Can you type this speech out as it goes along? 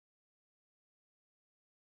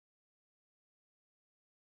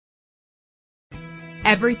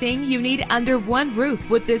Everything you need under one roof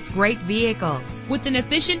with this great vehicle. With an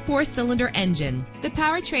efficient 4-cylinder engine, the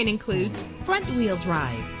powertrain includes front-wheel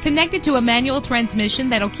drive, connected to a manual transmission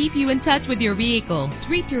that'll keep you in touch with your vehicle.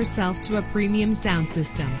 Treat yourself to a premium sound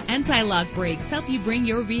system. Anti-lock brakes help you bring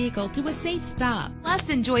your vehicle to a safe stop. Plus,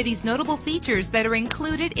 enjoy these notable features that are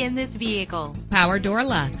included in this vehicle: power door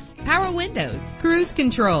locks, power windows, cruise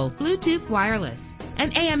control, Bluetooth wireless,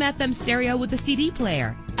 an AM/FM stereo with a CD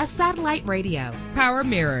player, a satellite radio, power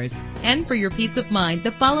mirrors. And for your peace of mind,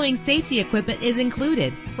 the following safety equipment is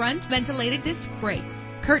included: front ventilated disc brakes,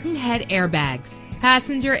 curtain head airbags,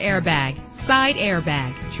 passenger airbag, side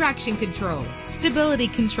airbag, traction control, stability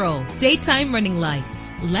control, daytime running lights.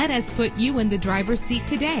 Let us put you in the driver's seat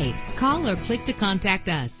today. Call or click to contact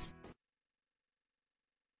us.